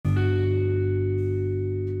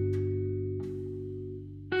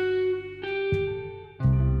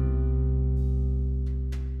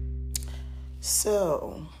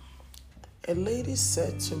So, a lady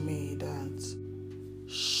said to me that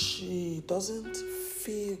she doesn't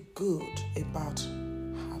feel good about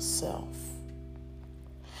herself.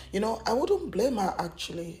 I wouldn't blame her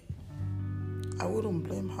actually. I wouldn't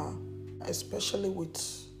blame her, especially with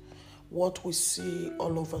what we see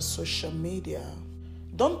all over social media.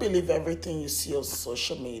 Don't believe everything you see on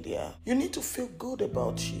social media. You need to feel good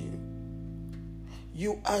about you.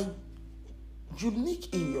 You are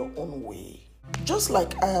unique in your own way. Just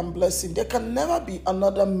like I am blessing, there can never be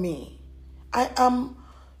another me. I am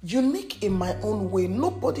unique in my own way.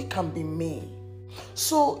 Nobody can be me.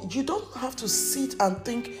 So you don't have to sit and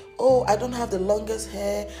think, oh, I don't have the longest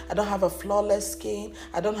hair, I don't have a flawless skin,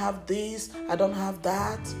 I don't have this, I don't have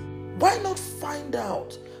that. Why not find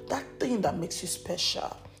out that thing that makes you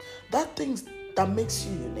special, that thing that makes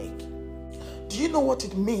you unique? Do you know what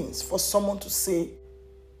it means for someone to say,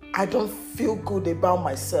 I don't feel good about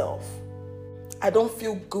myself. I don't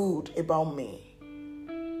feel good about me.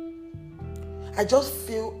 I just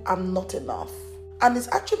feel I'm not enough. And it's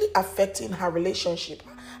actually affecting her relationship.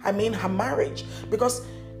 Her marriage. Because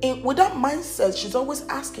with that mindset, she's always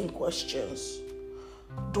asking questions.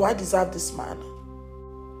 Do I deserve this man?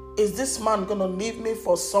 Is this man going to leave me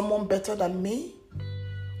for someone better than me?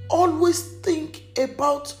 Always think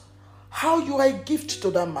about how you are a gift to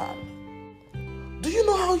that man. Do you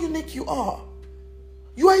know how unique you are?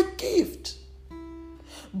 You are a gift.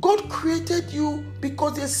 God created you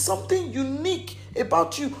because there's something unique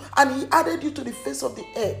about you, and He added you to the face of the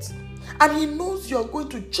earth. And He knows you are going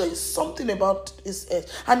to change something about this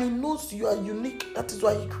earth, and He knows you are unique. That is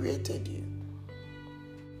why He created you.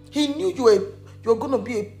 He knew you're going to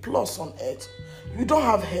be a plus on earth. You don't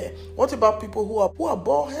have hair. What about people who are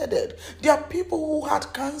bald-headed? There are people who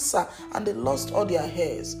had cancer and they lost all their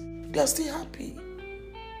hairs. They are still happy.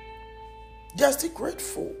 They are still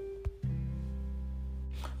grateful.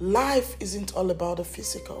 Life isn't all about the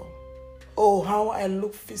physical. Oh, how I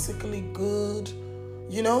look physically good.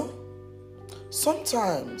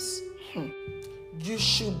 Sometimes you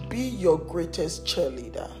should be your greatest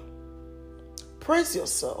cheerleader. Praise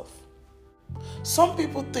yourself. Some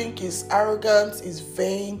people think it's arrogant, it's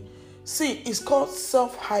vain. See, it's called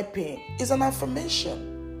self-hyping. It's an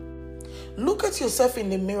affirmation. Look at yourself in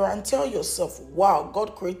the mirror and tell yourself, wow,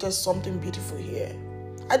 God created something beautiful here.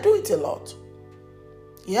 I do it a lot.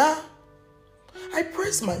 Yeah, I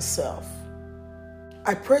praise myself.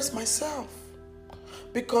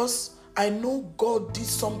 Because I know God did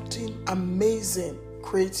something amazing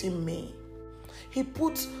creating me. He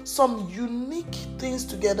put some unique things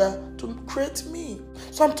together to create me.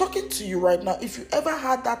 So I'm talking to you right now. If you ever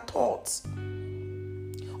had that thought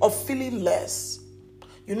of feeling less,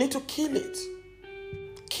 you need to kill it.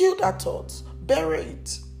 Kill that thought. Bury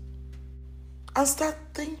it. And start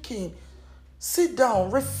thinking. Sit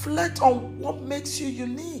down, reflect on what makes you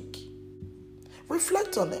unique.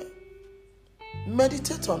 Reflect on it.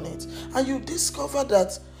 Meditate on it. And you discover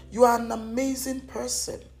that you are an amazing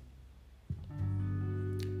person.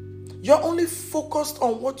 You're only focused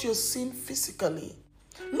on what you're seeing physically.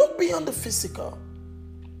 Look beyond the physical.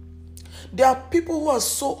 There are people who are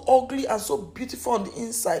so ugly and so beautiful on the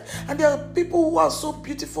inside. And there are people who are so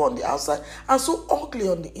beautiful on the outside and so ugly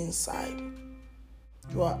on the inside.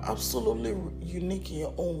 You are absolutely unique in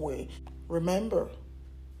your own way. Remember,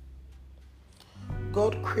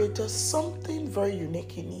 God created something very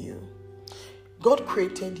unique in you. God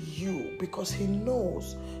created you because He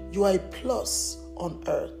knows you are a plus on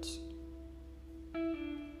earth.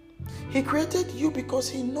 He created you because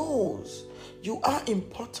He knows you are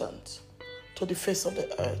important to the face of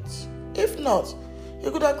the earth. If not,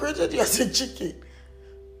 He could have created you as a chicken.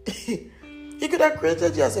 He could have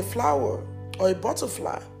created you as a flower or a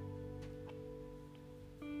butterfly.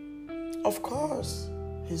 Of course,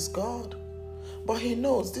 He's God. But He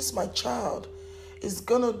knows this, my child, is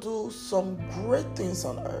going to do some great things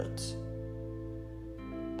on earth.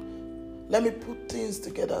 Let me put things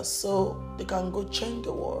together so they can go change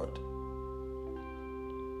the world.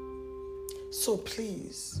 So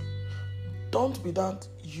please, don't be that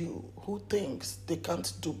you who thinks they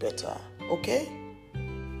can't do better, okay?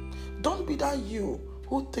 Don't be that you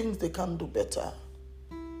who thinks they can do better.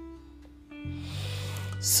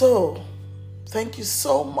 So, thank you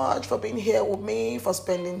so much for being here with me, for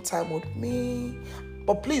spending time with me.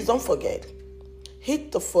 But please don't forget,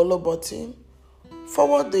 hit the follow button,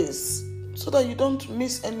 forward this so that you don't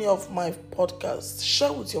miss any of my podcasts.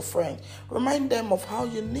 Share with your friends. Remind them of how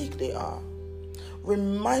unique they are.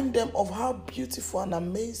 Remind them of how beautiful and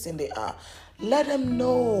amazing they are. Let them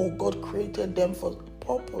know God created them for a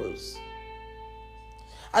purpose.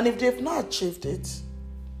 And if they've not achieved it,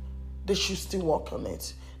 they should still work on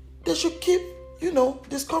it. They should keep,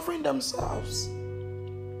 discovering themselves.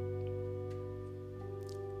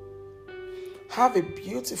 Have a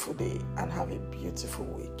beautiful day and have a beautiful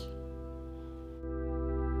week.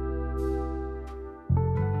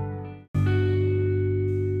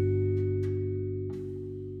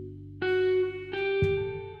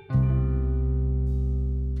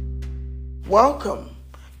 Welcome.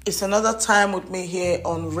 It's another time with me here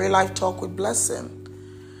on Real Life Talk with Blessing.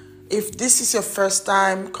 If this is your first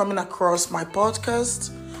time coming across my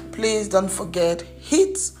podcast, please don't forget,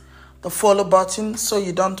 hit the follow button so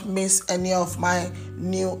you don't miss any of my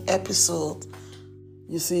new episodes.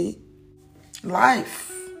 You see,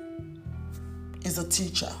 life is a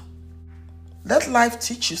teacher. Let life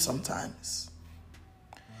teach you sometimes.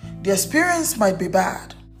 The experience might be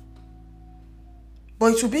bad,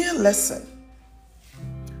 but it will be a lesson.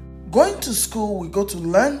 Going to school, we go to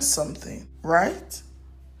learn something, right?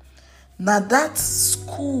 Now that's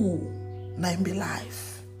school, not be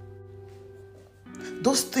life.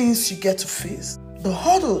 Those things you get to face, the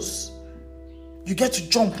hurdles you get to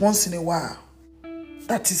jump once in a while,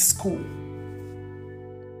 that is school.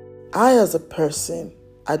 I, as a person,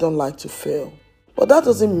 I don't like to fail. But that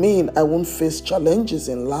doesn't mean I won't face challenges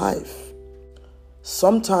in life.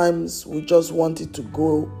 Sometimes we just want it to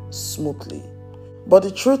go smoothly. But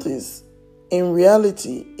the truth is, in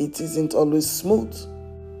reality, it isn't always smooth.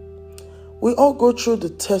 We all go through the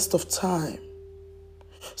test of time.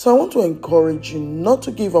 So I want to encourage you not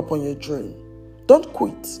to give up on your dream. Don't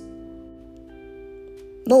quit.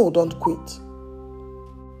 No, don't quit.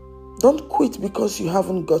 Don't quit because you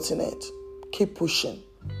haven't gotten it. Keep pushing.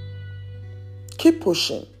 Keep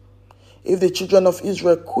pushing. If the children of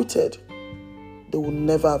Israel quitted, they would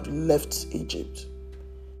never have left Egypt.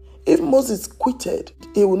 If Moses quitted,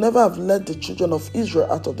 he would never have led the children of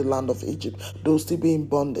Israel out of the land of Egypt. They would still be in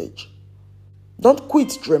bondage. Don't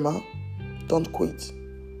quit, dreamer. Don't quit.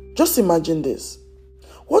 Just imagine this.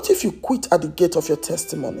 What if you quit at the gate of your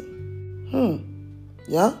testimony?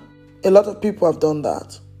 Yeah? A lot of people have done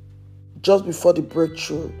that. Just before the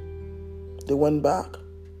breakthrough, they went back.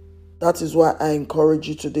 That is why I encourage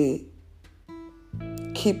you today.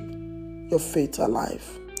 Keep your faith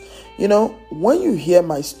alive. When you hear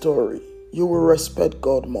my story, you will respect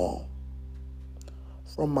God more.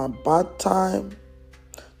 From my bad time,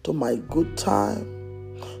 to my good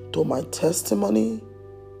time, to my testimony,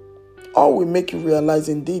 all will make you realize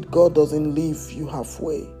indeed God doesn't leave you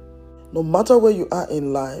halfway. No matter where you are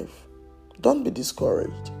in life, don't be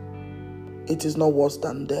discouraged. It is not worse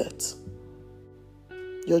than death.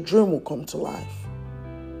 Your dream will come to life.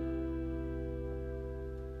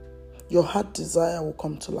 Your heart desire will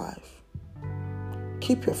come to life.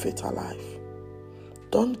 Keep your faith alive.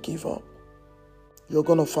 Don't give up. You're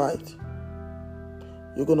going to fight.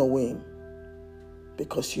 You're going to win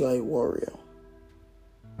because you are a warrior.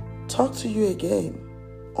 Talk to you again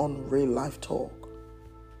on Real Life Talk.